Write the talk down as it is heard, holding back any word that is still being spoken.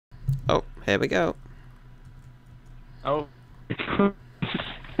Here we go. Oh. Are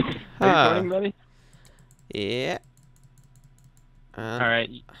you recording, buddy? Yeah. And Alright.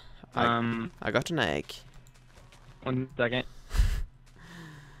 I got an egg. 1 second.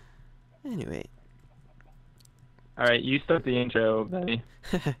 Anyway. Alright, you start the intro, buddy.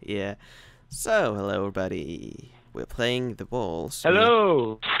 Yeah. So, hello everybody. We're playing the walls.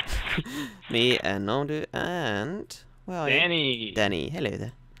 Hello! Me and Nondu and... well, Danny! Danny, hello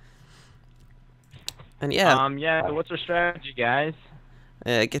there. And yeah. Yeah, what's our strategy, guys?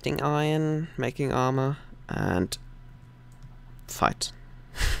 Getting iron, making armor, and... fight.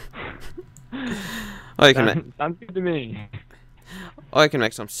 Or you can Sounds good to me. or you can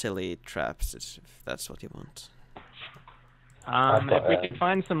make some silly traps if that's what you want. If we can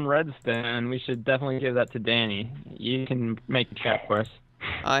find some redstone, we should definitely give that to Danny. You can make a trap for us.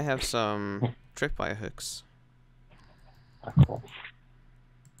 I have some tripwire hooks. Cool.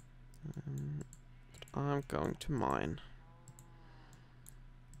 I'm going to mine.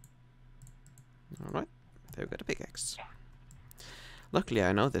 Alright, there we got a pickaxe. Luckily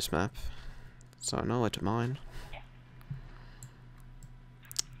I know this map, so I know where to mine.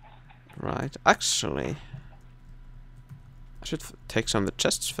 Right, actually, I should take some of the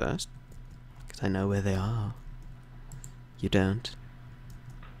chests first, because I know where they are. You don't.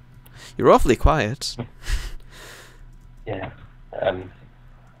 You're awfully quiet. Yeah.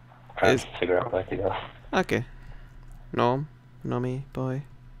 Trying to figure out where to go. Okay. Normie boy.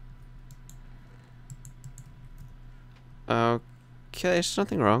 Okay, there's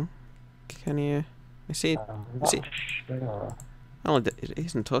nothing wrong. Can you... I see... Not sure. Oh, it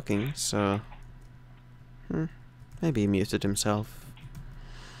isn't talking, so... Maybe he muted himself.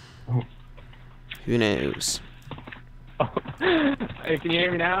 Who knows? Hey, can you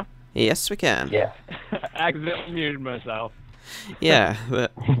hear me now? Yes, we can. Yeah. I accidentally muted myself. Yeah,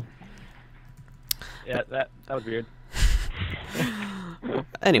 but... Yeah, that was weird.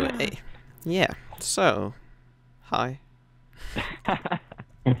 Anyway, yeah, so... Hi.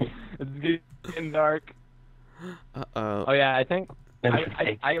 It's getting dark. Uh-oh. Oh yeah, I think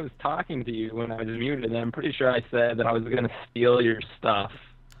Maybe I was talking to you when I was muted, and I'm pretty sure I said that I was gonna steal your stuff.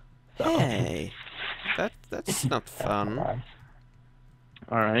 So. Hey! That's not fun.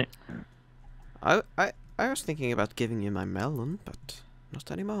 All right. I was thinking about giving you my melon, but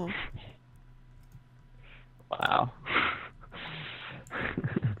not anymore. Wow.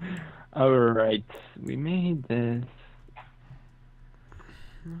 Alright, we made this.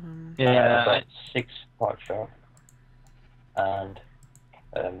 Yeah, about 6 pork chop and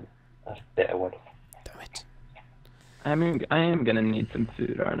a bit of wood. Damn it. I am gonna need some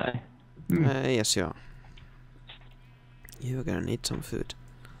food, aren't I? Yes you are. You're gonna need some food.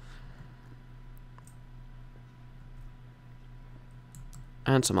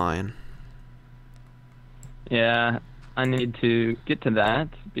 And some iron. Yeah, I need to get to that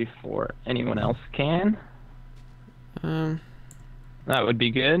before anyone else can. That would be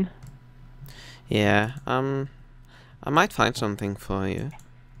good. Yeah, I might find something for you.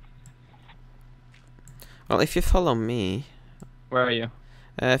 Well, if you follow me... Where are you?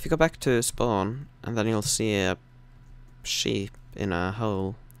 if you go back to spawn, and then you'll see a sheep in a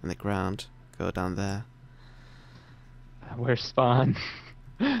hole in the ground. Go down there. Where's spawn?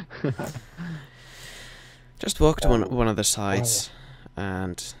 Just walk to one of the sides,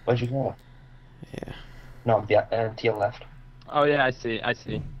 and... Where'd you go? yeah. No, to your left. Oh yeah, I see.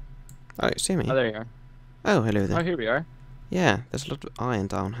 Oh, you see me? Oh, there you are. Oh, hello there. Oh, here we are. Yeah, there's a lot of iron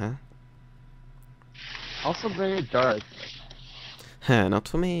down here. Also very dark. Not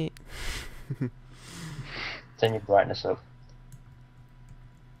for me. Turn your brightness up.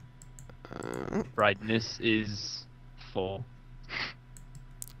 Brightness is full.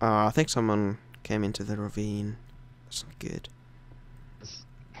 I think someone came into the ravine. That's not good.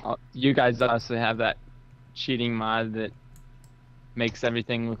 You guys also have that cheating mod that makes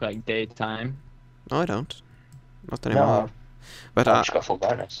everything look like daytime. No, I don't. Not anymore. No, But I've just got full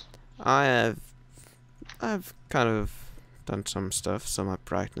brightness. I've kind of done some stuff, so my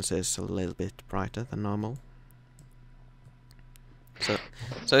brightness is a little bit brighter than normal. So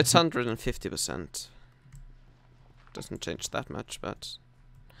it's 150%. Doesn't change that much, but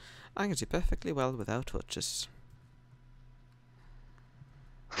I can see perfectly well without watches.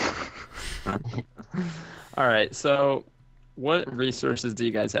 Alright, so what resources do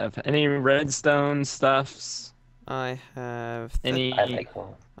you guys have? Any redstone stuffs? I have Any...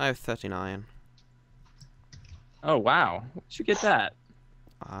 I have 39. Oh wow, where'd you get that?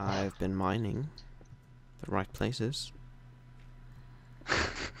 I've been mining the right places.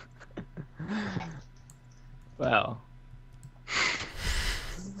 Well,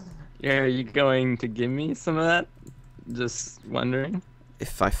 Are you going to give me some of that? Just wondering.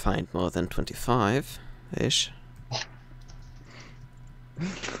 If I find more than 25-ish.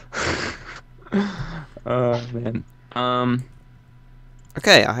 Oh man.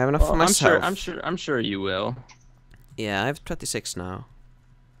 Okay, I have enough for myself. I'm sure you will. Yeah, I have 26 now.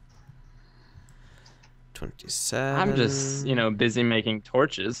 27. I'm just, busy making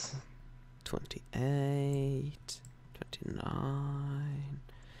torches. 28. 29.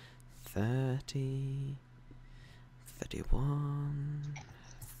 30. 31.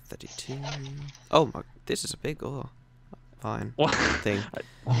 32. Oh my, this is a big ore. Fine. What? Thing.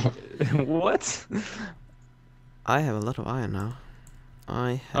 What? I have a lot of iron now.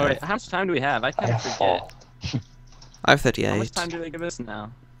 I have. Oh wait, how much time do we have? I I can't have forget. 4. I have 38. How much time do they give us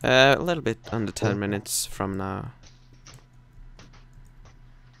now? A little bit under 10 minutes from now.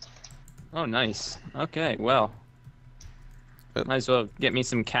 Oh, nice. Okay, well. Might as well get me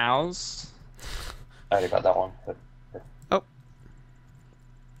some cows. I already got that one. But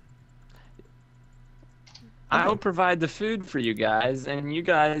I'll provide the food for you guys, and you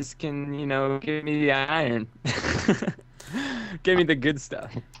guys can, give me the iron. Give me the good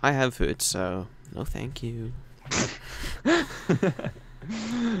stuff. I have food, so no thank you.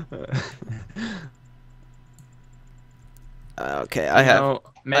 Okay, I have.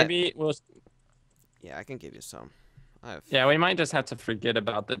 Maybe we'll. Yeah, I can give you some. I have. Yeah, we might just have to forget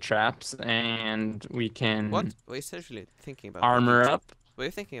about the traps, and we can. What? Were you seriously thinking about armor up? Were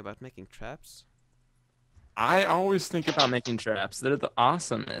you thinking about making traps? I always think about making traps. They're the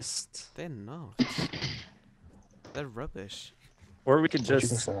awesomest. They're not. They're rubbish. Or we could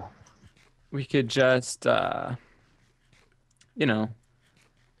just.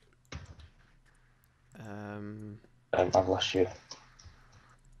 I've lost you.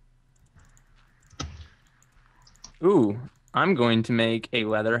 Ooh, I'm going to make a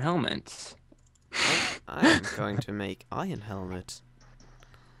leather helmet. I am going to make iron helmet.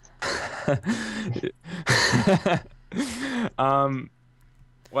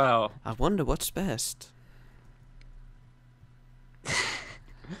 Well. I wonder what's best.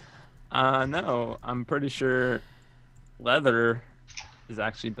 No, I'm pretty sure leather is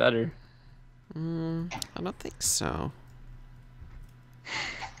actually better. I don't think so.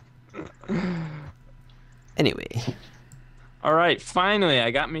 Anyway. All right, finally,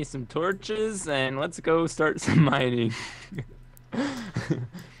 I got me some torches, and let's go start some mining.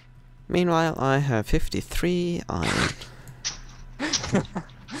 Meanwhile, I have 53 iron.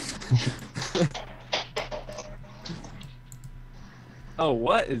 Oh,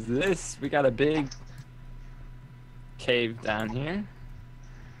 what is this? We got a big cave down here.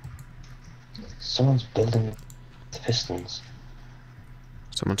 Someone's building with pistons.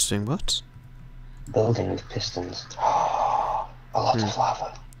 Someone's doing what? Building with pistons. A lot of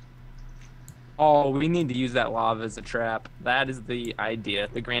lava. Oh, we need to use that lava as a trap. That is the idea,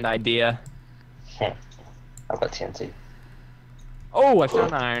 the grand idea. I've got TNT. Oh, I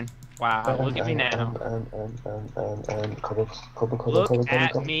found iron. Wow, look at me now. Look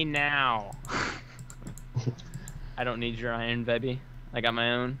at me now. I don't need your iron, baby. I got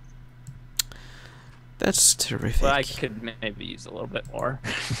my own. That's terrific. Well, I could maybe use a little bit more.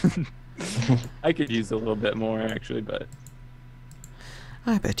 I could use a little bit more, actually, but...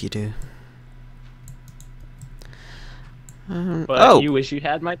 I bet you do. But you wish you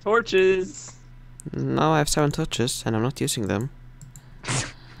had my torches. No, I have 7 torches, and I'm not using them.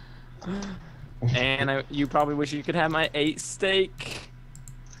 And you probably wish you could have my 8 steak.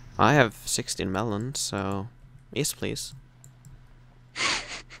 I have 16 melons, so... Yes, please.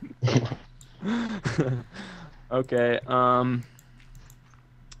 Okay, I'm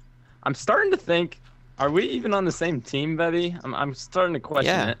starting to think, are we even on the same team, Betty? I'm starting to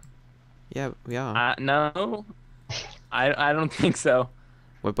question it. Yeah, we are. No, I don't think so.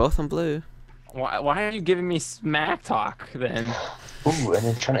 We're both on blue. Why are you giving me smack talk then? Ooh, an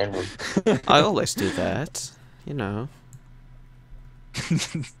enchanted room. I always do that, you know.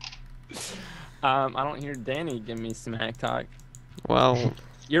 I don't hear Danny give me smack talk. Well,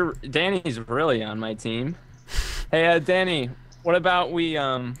 Danny's really on my team. Hey, Danny, what about we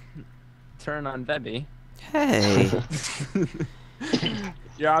turn on Bebby? hey,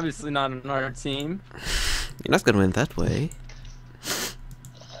 You're obviously not on our team. you're not gonna win that way.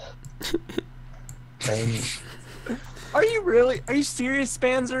 Are you really? Are you serious,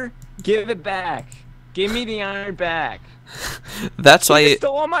 Spanzer? Give it back. Give me the iron back. That's why you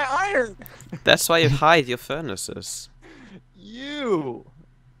stole all my iron. That's why you hide your furnaces. You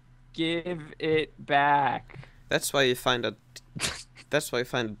give it back. That's why you find a. That's why you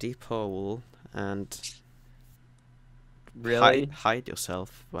find a deep hole and Really? Hide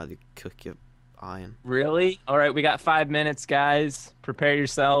yourself while you cook your iron. Really? All right, we got 5 minutes, guys. Prepare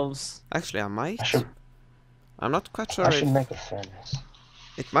yourselves. Actually, I might. I should, I'm not quite sure I if should make a furnace.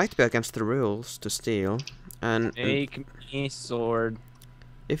 it might be against the rules to steal, and Make me sword.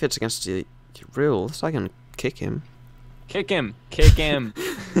 if it's against the rules, I can kick him. Kick him. Kick him.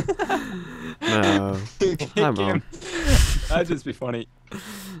 No, Kick I him. won't. That'd just be funny.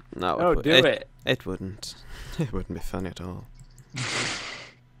 No, Oh, do it. It wouldn't. It wouldn't be funny at all.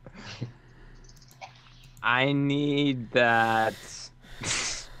 I need that.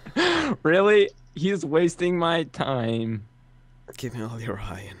 Really? He's wasting my time. Give me all your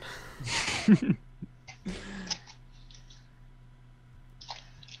iron.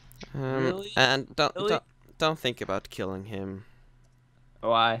 Really? And Really? don't think about killing him.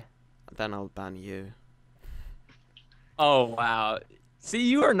 Why? Then I'll ban you. Oh, wow. See,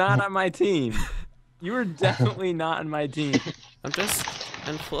 you are not on my team. You are definitely not on my team. I'm just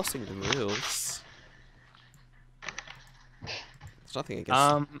enforcing the rules. There's nothing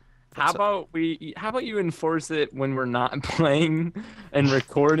against. How about you enforce it when we're not playing and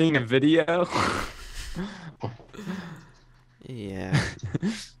recording a video? Yeah,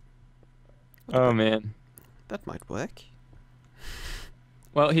 Oh man. that might work.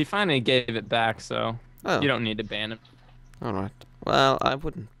 Well, he finally gave it back, so Oh, you don't need to ban him. alright. Well, I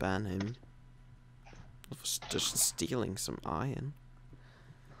wouldn't ban him. I was just stealing some iron.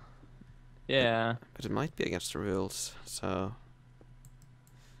 Yeah. But it might be against the rules, so...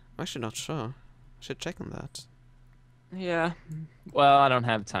 I'm actually not sure. I should check on that. Yeah. Well, I don't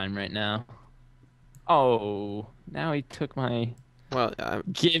have time right now. Oh, now he took my... Well,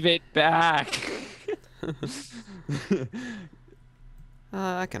 Give it back!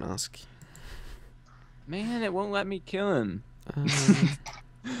 I can ask. Man, it won't let me kill him.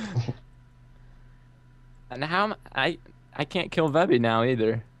 And how I can't kill Vebby now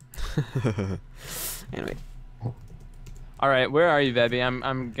either. Anyway, All right, where are you, Vebby?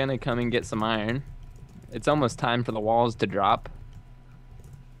 I'm gonna come and get some iron. It's almost time for the walls to drop.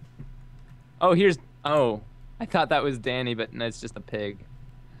 Oh, here's... Oh, I thought that was Danny, but no, it's just a pig.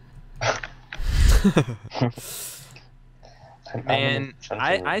 And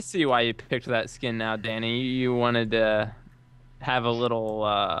I see why you picked that skin now, Danny. You wanted to have a little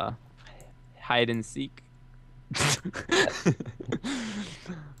hide and seek.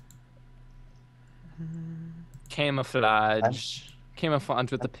 Camouflage.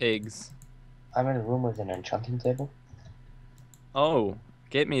 Camouflage with the pigs. I'm in a room with an enchanting table. Oh,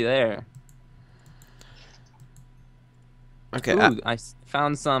 get me there. okay. Ooh, I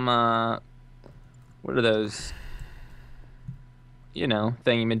found some, what are those? You know,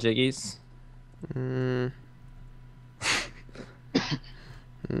 thingy-majiggies. No,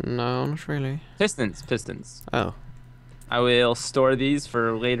 not really. Pistons. Oh. I will store these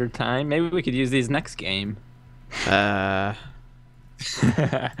for later time. Maybe we could use these next game.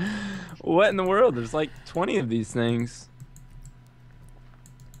 What in the world? There's like 20 of these things.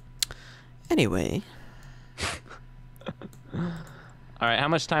 Anyway. Alright, how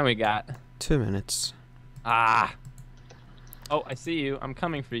much time we got? 2 minutes. Ah! Oh, I see you. I'm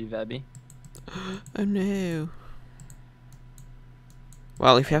coming for you, Vebby. Oh no.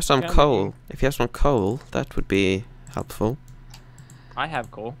 Well, if you have some Coming. coal, that would be helpful. I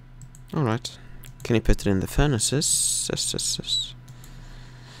have coal. Alright. Can you put it in the furnaces? Yes.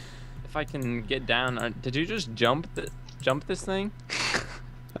 If I can get down... did you just jump this thing?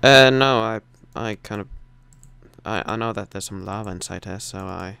 No, I kind of... I know that there's some lava inside here, so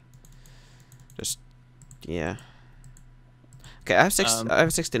I... Just... Yeah. Okay, I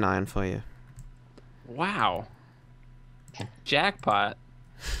have 69 for you. Wow. Jackpot.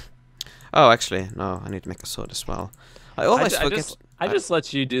 Oh, actually, no, I need to make a sword as well. I always forget... I just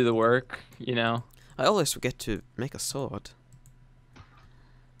let you do the work, you know. I always forget to make a sword.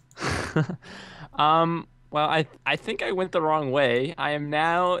 Well, I think I went the wrong way. I am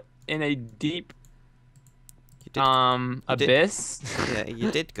now in a deep abyss. Yeah,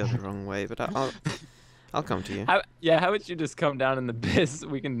 you did go the wrong way, but I'll come to you. How about you just come down in the abyss?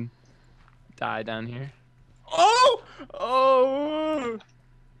 We can die down here. Oh!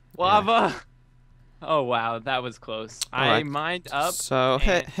 Lava! Yeah. Oh wow, that was close. Right. I mined up. So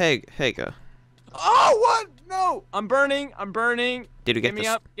and... hey go. Oh what? No! I'm burning! Did you get Get me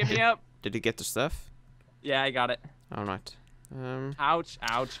up! Did you get the stuff? Yeah, I got it. Alright. Ouch.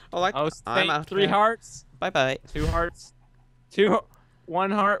 Alright, Oh, I'm out. 3 hearts. Bye. 2 hearts.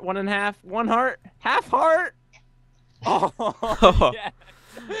 1 heart, 1.5. 1 heart. Half heart. Oh,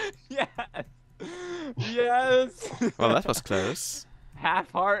 yes. Yes. Well, that was close.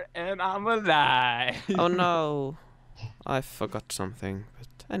 Half heart and I'm alive. Oh no. I forgot something, but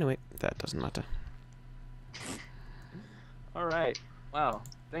anyway, that doesn't matter. All right. Wow.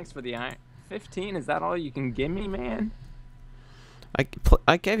 Thanks for the iron. 15. Is that all you can give me, man?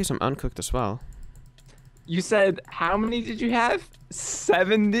 I gave you some uncooked as well. You said how many did you have?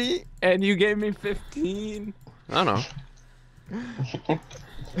 70, and you gave me 15. I don't know.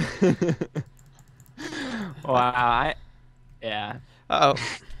 Wow. Yeah. Uh oh.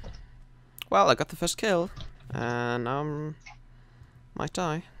 Well, I got the first kill, and might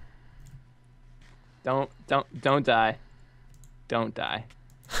die. Don't die. Don't die.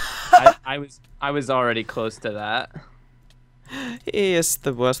 I was already close to that. He is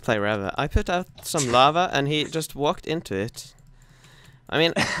the worst player ever. I put out some lava, and he just walked into it. I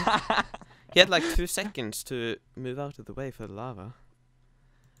mean, he had like 2 seconds to move out of the way for the lava.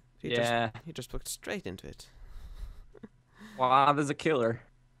 He just walked straight into it. Wow, there's a killer.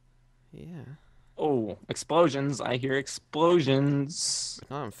 Yeah. Oh, explosions. I hear explosions.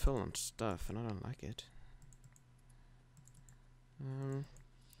 But now I'm full on stuff, and I don't like it.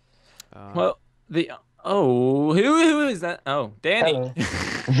 Well, who is that? Oh, Danny.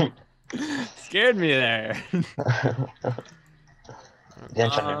 Scared me there. The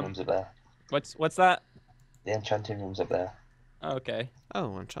enchanting room's up there. What's that? The enchanting room's up there. Okay.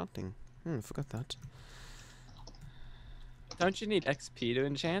 Oh, enchanting. Forgot that. Don't you need XP to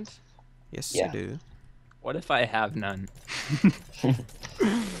enchant? Yes, Yeah. you do. What if I have none?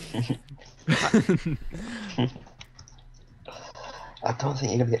 I don't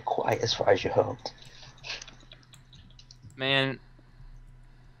think you're gonna get quite as far as you hoped. Man.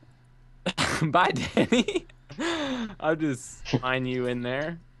 Bye, Danny. I'll just mine you in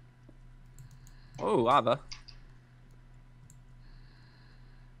there. Oh, lava.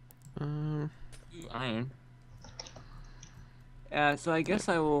 Ooh, iron. Yeah, so I guess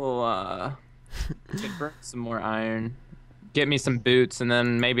I will burn some more iron. Get me some boots, and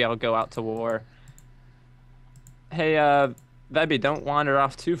then maybe I'll go out to war. Hey, Vebby, don't wander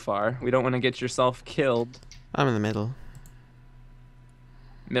off too far. We don't want to get yourself killed. I'm in the middle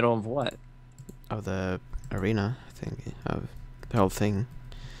Middle of what? of the arena thing, of the whole thing.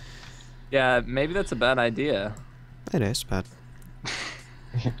 Yeah, maybe that's a bad idea. It is, but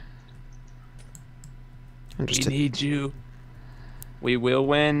I'm We just need you. We will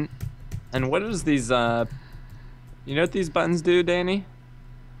win. And what is these, you know what these buttons do, Danny?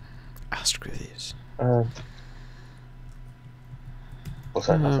 screw these. What's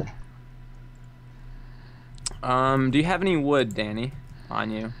that? Nothing. Do you have any wood, Danny,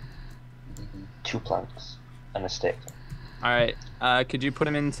 on you? 2 planks and a stick. Alright, could you put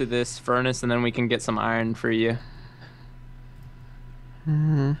them into this furnace and then we can get some iron for you?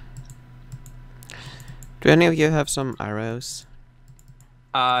 Do any of you have some arrows?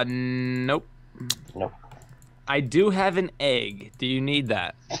 Nope. Nope. I do have an egg. Do you need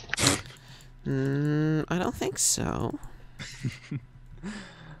that? I don't think so.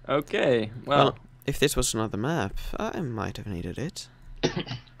 Okay, well, if this was another map, I might have needed it.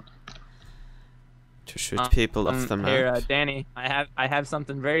 To shoot people off the map. Here, Danny, I have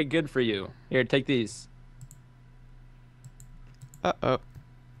something very good for you. Here, take these. Uh-oh.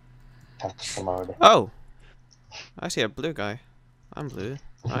 Have some already. Oh! I see a blue guy. I'm blue,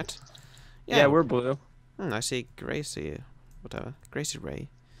 right? Yeah, we're blue. I see Gracie, whatever. Gracie Ray.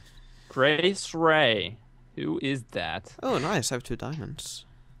 Grace Ray. Who is that? Oh, nice. I have 2 diamonds.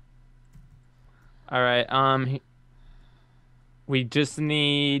 All right. We just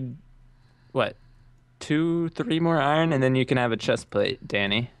need what? 2, 3 more iron, and then you can have a chest plate,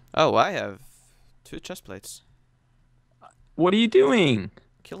 Danny. Oh, I have 2 chest plates. What are you doing?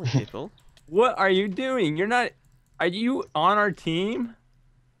 Killing people. What are you doing? You're not. Are you on our team?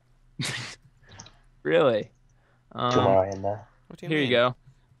 Really? 2 more iron there. What do you Here mean? you go.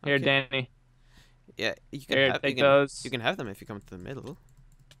 Here, Okay. Danny. Yeah, you can Here, have take those. You can have them if you come to the middle.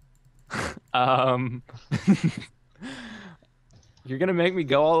 You're gonna make me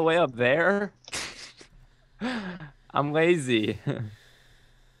go all the way up there? I'm lazy.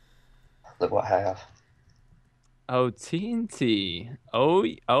 Look what I have. Oh, TNT.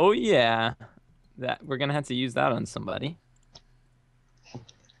 Oh yeah. That we're gonna have to use that on somebody.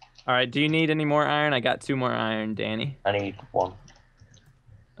 All right. Do you need any more iron? I got 2 more iron, Danny. I need 1.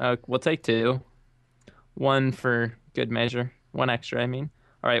 We'll take 2. 1 for good measure. 1 extra, I mean.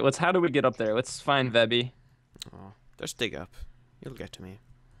 All right. How do we get up there? Let's find Vebby. Oh, just dig up. You'll get to me.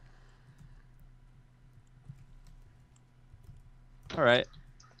 All right.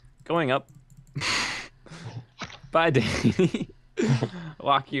 Going up. Bye, Danny.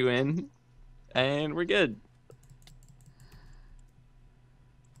 Lock you in. And we're good.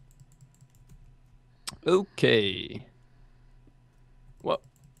 Okay.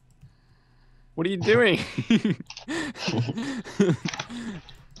 What are you doing?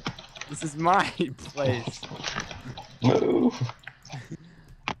 This is my place. Move.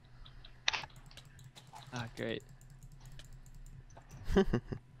 Ah, great.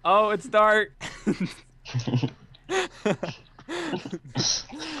 Oh, it's dark.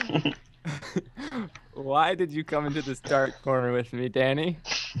 Why did you come into this dark corner with me, Danny?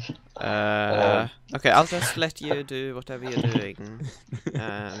 Okay, I'll just let you do whatever you're doing.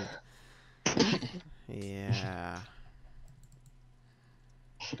 Yeah.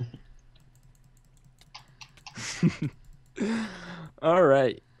 All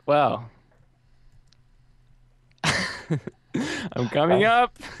right. Well, I'm coming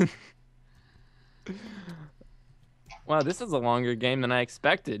up. Wow, this is a longer game than I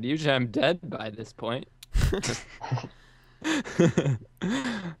expected. Usually I'm dead by this point.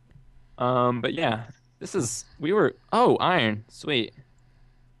 But yeah, oh, iron. Sweet.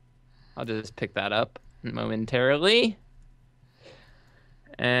 I'll just pick that up momentarily.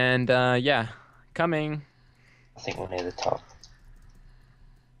 And yeah, coming. I think we're near the top.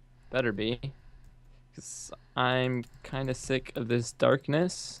 Better be. Because I'm kind of sick of this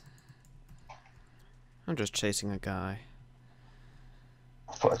darkness. I'm just chasing a guy.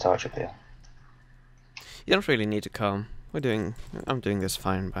 I've put a torch up here. You don't really need to come. I'm doing this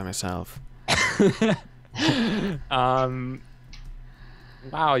fine by myself.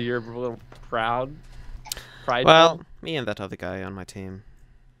 Wow, you're a little prideful. Well, me and that other guy on my team.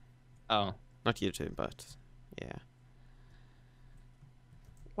 Oh. Not you two, but yeah.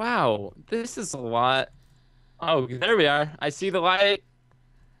 Wow, this is a lot. Oh, there we are. I see the light.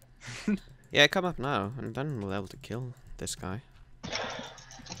 Yeah, come up now, and then we'll be able to kill this guy.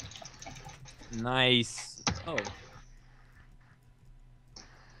 Nice. Oh.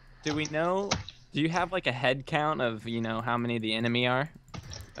 Do we know? Do you have like a head count of, you know, how many the enemy are?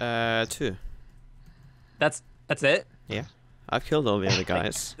 2. That's it? Yeah. I've killed all the other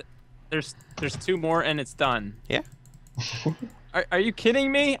guys. There's 2 more and it's done. Yeah. Are you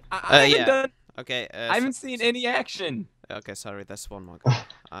kidding me? I haven't yeah. done. Okay. I haven't seen any action. Okay, sorry, that's one more guy.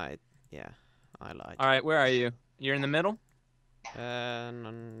 I lied. All right, where are you? You're in the middle?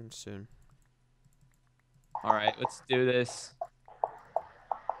 Soon. All right, let's do this.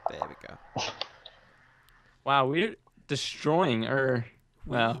 There we go. Wow, we're destroying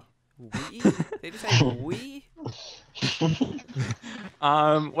well. We? Did you say we?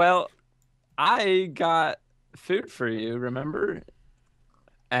 Well, I got food for you, remember?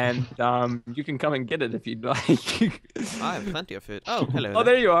 And you can come and get it if you'd like. I have plenty of food. Oh, hello. Oh,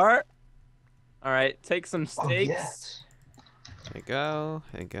 there you are. All right, take some steaks. Oh, yes. Here you go.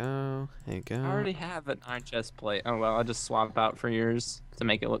 Here you go. Here you go. I already have an iron chest plate. Oh well, I'll just swap out for yours to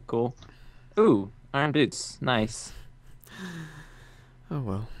make it look cool. Ooh, iron boots, nice. Oh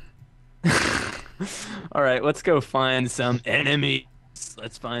well. All right, let's go find some enemies.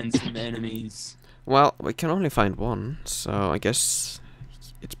 Let's find some enemies. Well, we can only find one, so I guess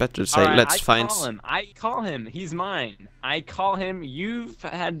it's better to say let's find. I call him. He's mine. I call him. You've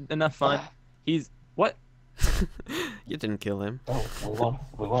had enough fun. He's what? You didn't kill him. Oh, we won.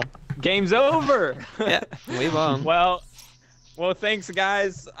 We won. Game's over. Yeah, we won. Well, thanks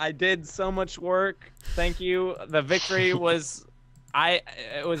guys. I did so much work. Thank you. The victory was,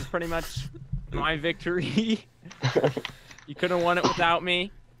 it was pretty much my victory. You couldn't have won it without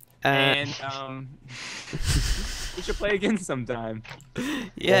me. And we should play again sometime.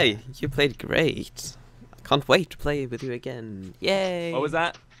 Yeah, you played great. I can't wait to play with you again. Yay! What was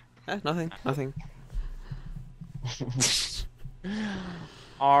that? Nothing. Nothing.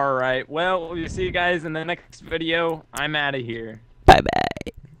 All right. Well, we'll see you guys in the next video. I'm out of here. Bye bye.